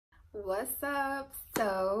What's up?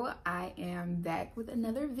 So I am back with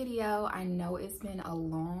another video. I know it's been a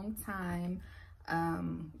long time,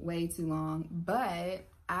 way too long, but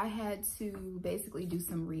I had to basically do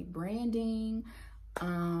some rebranding.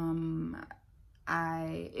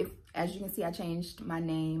 As you can see, I changed my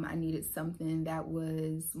name. I needed something that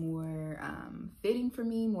was more fitting for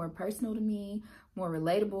me, more personal to me, more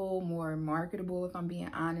relatable, more marketable, if I'm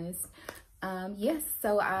being honest. Yes,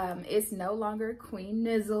 so it's no longer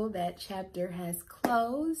Queennizzal. That chapter has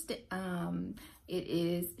closed. It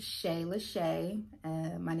is Shay Lachey.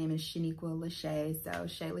 My name is Shaniqua Lachey, so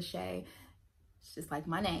Shay Lachey. It's just like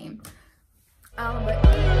my name.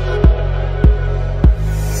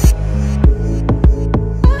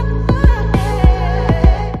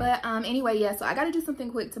 Anyway, yeah, so I got to do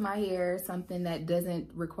something quick to my hair, something that doesn't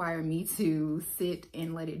require me to sit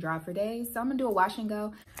and let it dry for days. So I'm gonna do a wash and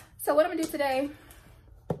go. So what I'm gonna do today,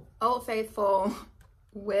 Old Faithful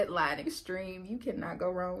Wetline Xtreme. You cannot go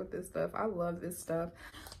wrong with this stuff. I love this stuff.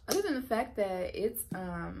 Other than the fact that it's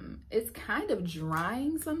kind of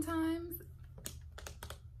drying sometimes.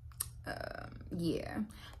 Yeah,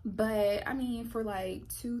 but I mean, for like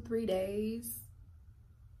 2-3 days,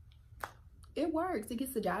 it works. It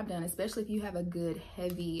gets the job done, especially if you have a good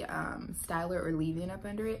heavy styler or leave-in up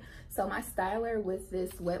under it. So my styler with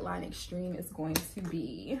this Wetline Xtreme is going to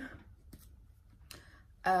be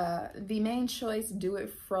the main choice Do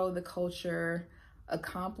It Fro the Culture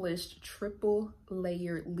Accomplished Triple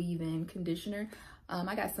Layered Leave-In Conditioner.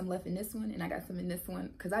 I got some left in this one and I got some in this one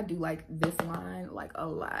because I do like this line like a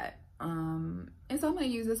lot. And so I'm going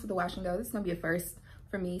to use this for the wash and go. This is going to be a first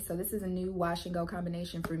for me. So this is a new wash and go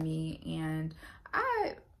combination for me, and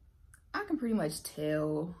I can pretty much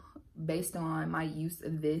tell based on my use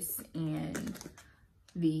of this and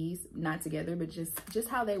these, not together, but just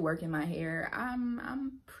how they work in my hair.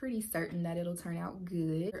 I'm pretty certain that it'll turn out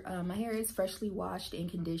good. My hair is freshly washed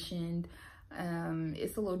and conditioned.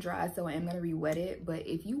 It's a little dry, so I am gonna re-wet it, but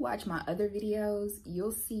if you watch my other videos,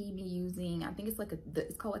 you'll see me using, I think it's like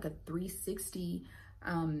it's called like a 360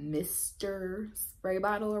 Mr. spray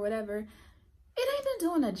bottle or whatever. It ain't been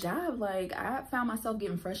doing a job. Like, I found myself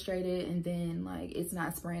getting frustrated, and then like it's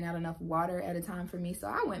not spraying out enough water at a time for me, so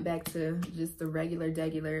I went back to just the regular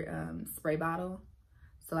spray bottle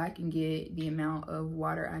so I can get the amount of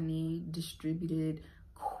water I need distributed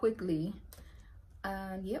quickly.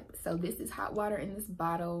 Yep, so this is hot water in this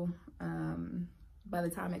bottle. By the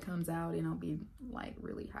time it comes out, it'll be like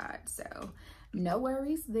really hot, so no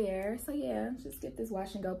worries there. So yeah, just get this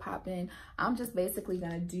wash and go popping. I'm just basically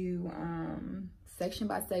gonna do section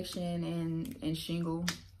by section and shingle.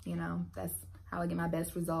 You know, that's how I get my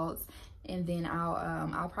best results. And then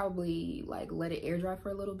I'll probably like let it air dry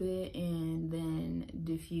for a little bit and then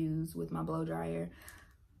diffuse with my blow dryer.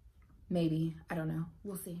 Maybe, I don't know,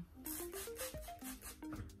 we'll see.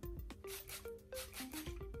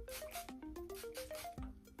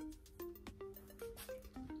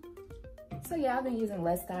 So yeah, I've been using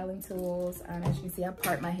less styling tools. As you can see, I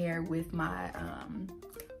part my hair with my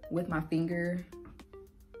finger.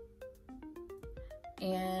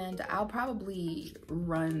 And I'll probably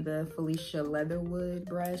run the Felicia Leatherwood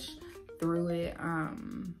brush through it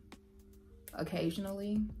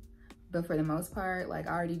occasionally. But for the most part, like,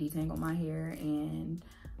 I already detangled my hair, and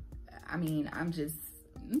I mean, I'm just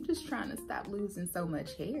trying to stop losing so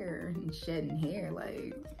much hair and shedding hair.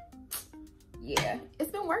 Like, yeah,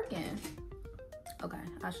 it's been working. Okay,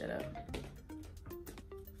 I'll shut up.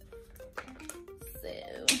 So,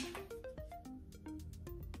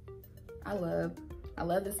 I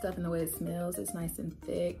love this stuff and the way it smells. It's nice and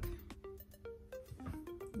thick.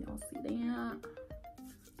 Y'all see that?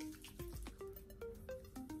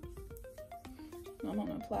 I'm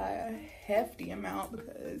gonna apply a hefty amount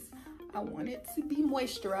because I want it to be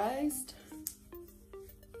moisturized.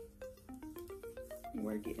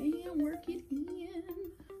 Work it in, work it in.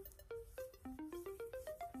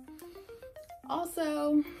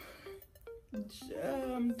 Also,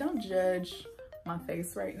 don't judge my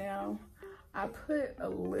face right now. I put a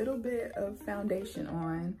little bit of foundation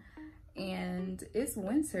on, and it's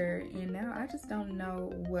winter, and now I just don't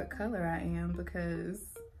know what color I am because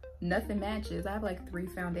nothing matches. I have like 3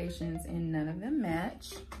 foundations and none of them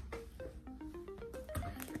match.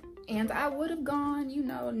 And I would have gone, you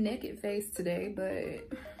know, naked face today,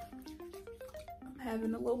 but I'm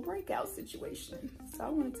having a little breakout situation. So I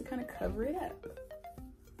wanted to kind of cover it up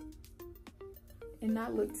and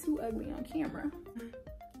not look too ugly on camera.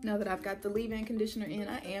 Now that I've got the leave-in conditioner in,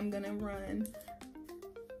 I am gonna run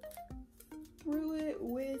through it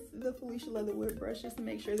with the Felicia Leatherwood brush just to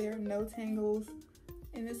make sure there are no tangles,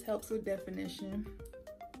 and this helps with definition.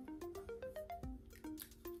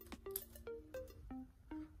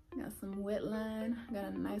 some Wetline.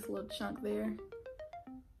 Got a nice little chunk there.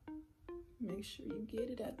 Make sure you get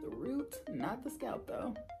it at the root, not the scalp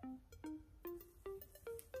though.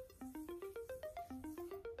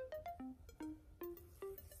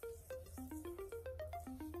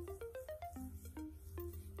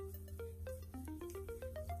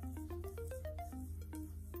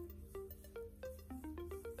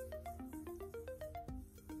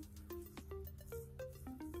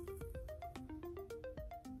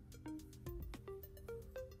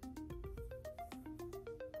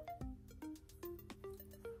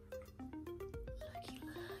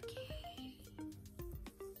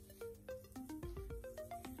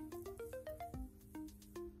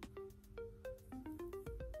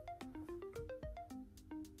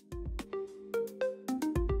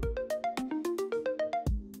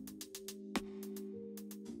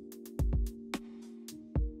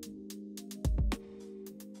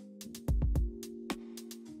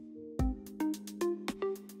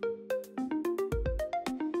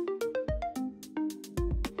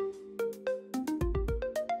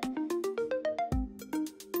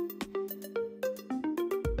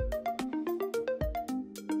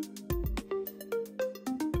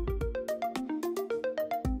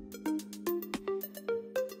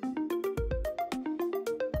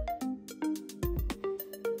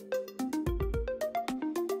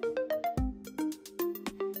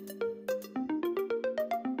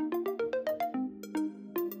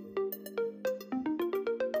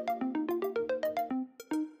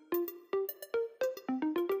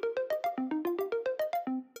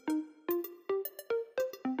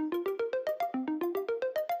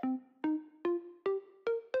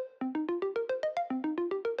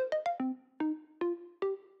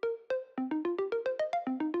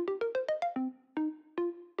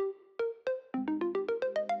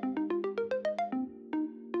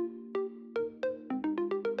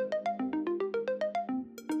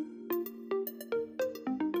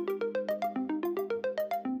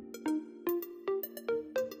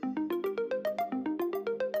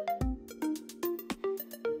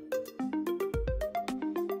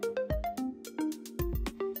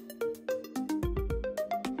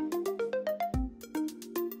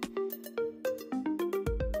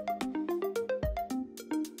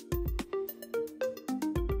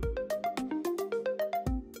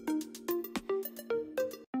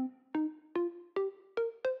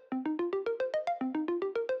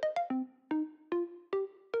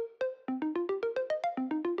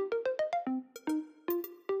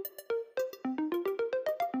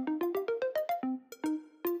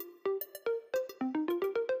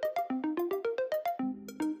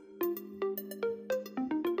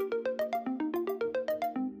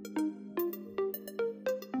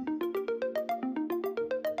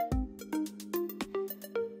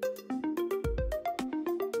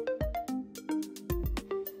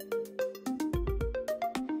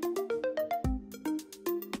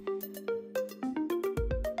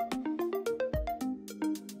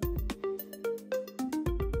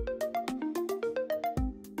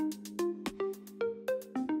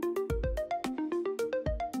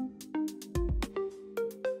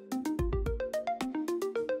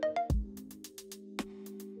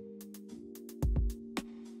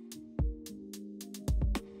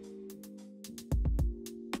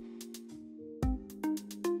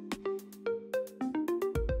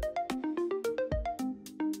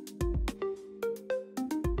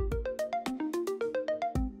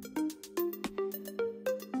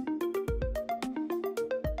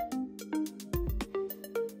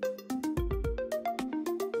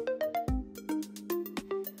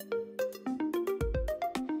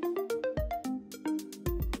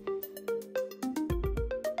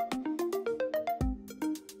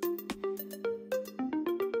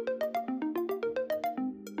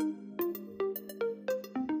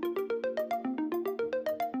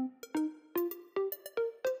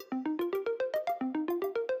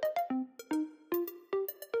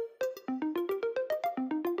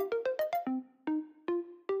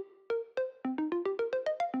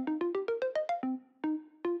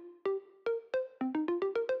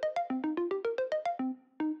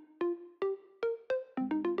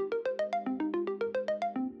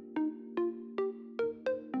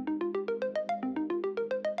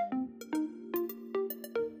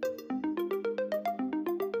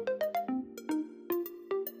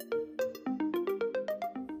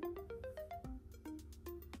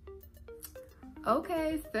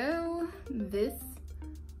 Okay, so this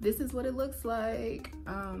is what it looks like.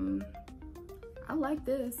 I like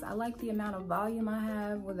this. I like the amount of volume I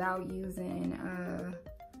have without using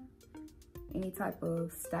any type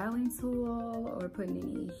of styling tool or putting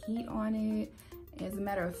any heat on it. As a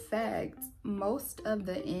matter of fact, most of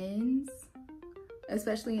the ends,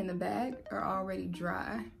 especially in the back, are already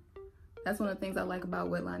dry. That's one of the things I like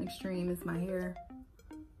about Wetline Xtreme is my hair.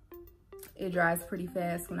 It dries pretty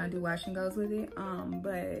fast when I do wash and goes with it.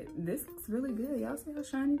 But this looks really good. Y'all see how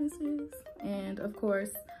shiny this is? And of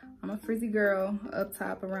course, I'm a frizzy girl up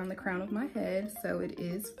top around the crown of my head, so it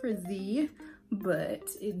is frizzy, but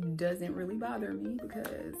it doesn't really bother me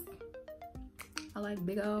because I like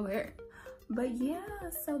big old hair. But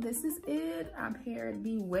yeah, so this is it. I paired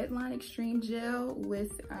the Wetline Xtreme Gel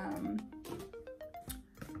with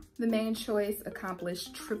the Main Choice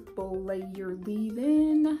Accomplished Triple Layer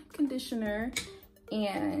Leave-In Conditioner.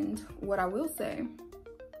 And what I will say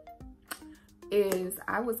is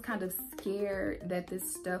I was kind of scared that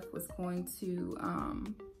this stuff was going to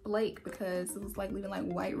flake because it was like leaving like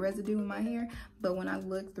white residue in my hair. But when I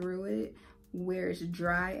looked through it, where it's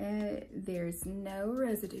dry at, there's no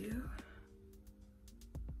residue.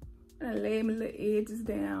 I'm gonna lay my little edges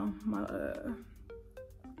down. My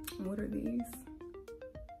what are these?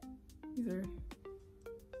 These are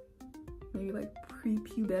maybe like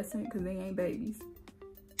prepubescent because they ain't babies.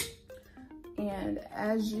 And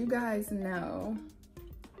as you guys know,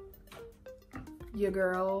 your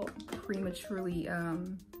girl prematurely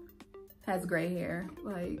has gray hair,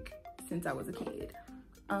 like since I was a kid.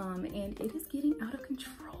 And it is getting out of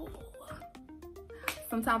control.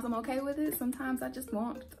 Sometimes I'm okay with it. Sometimes I just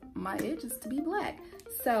want my edges to be black.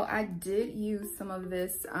 So I did use some of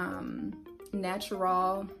this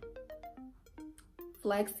Naturall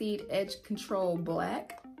Flaxseed Edge Control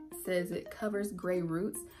Black. It says it covers gray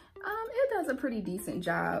roots. It does a pretty decent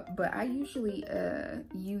job, but I usually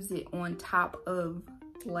use it on top of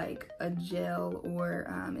like a gel or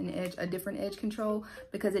a different edge control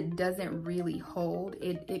because it doesn't really hold.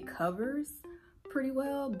 It covers pretty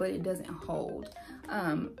well, but it doesn't hold.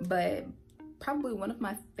 But probably one of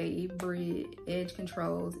my favorite edge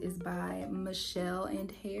controls is by Michelle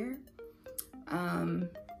and Hair.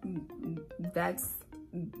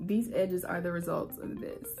 These edges are the results of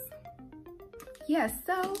this. Yeah,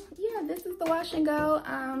 so yeah, this is the wash and go.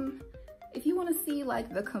 If you want to see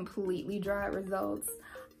like the completely dry results,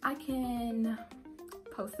 I can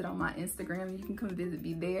post it on my Instagram. You can come visit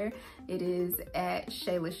me there. It is at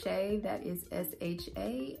Shayla Shay. That is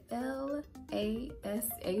SHALASHA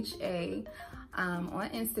on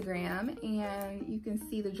Instagram, and you can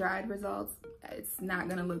see the dried results. It's not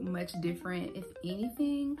gonna look much different. If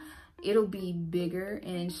anything, it'll be bigger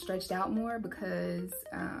and stretched out more because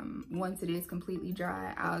once it is completely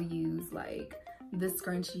dry, I'll use like the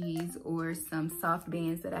scrunchies or some soft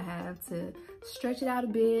bands that I have to stretch it out a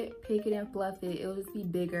bit, pick it and fluff it. It'll just be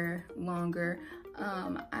bigger, longer.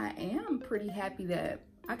 I am pretty happy that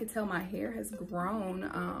I could tell my hair has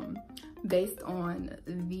grown based on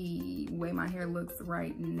the way my hair looks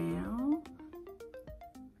right now.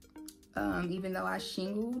 Even though I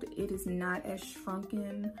shingled, it is not as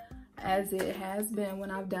shrunken as it has been when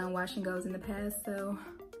I've done wash and goes in the past. So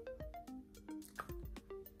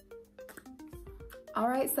all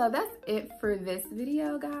right, so that's it for this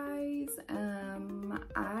video, guys.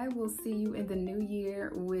 I will see you in the new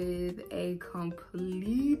year with a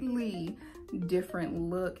completely different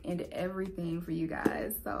look and everything for you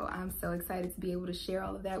guys. So I'm so excited to be able to share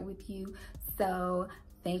all of that with you. So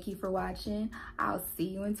thank you for watching. I'll see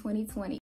you in 2020.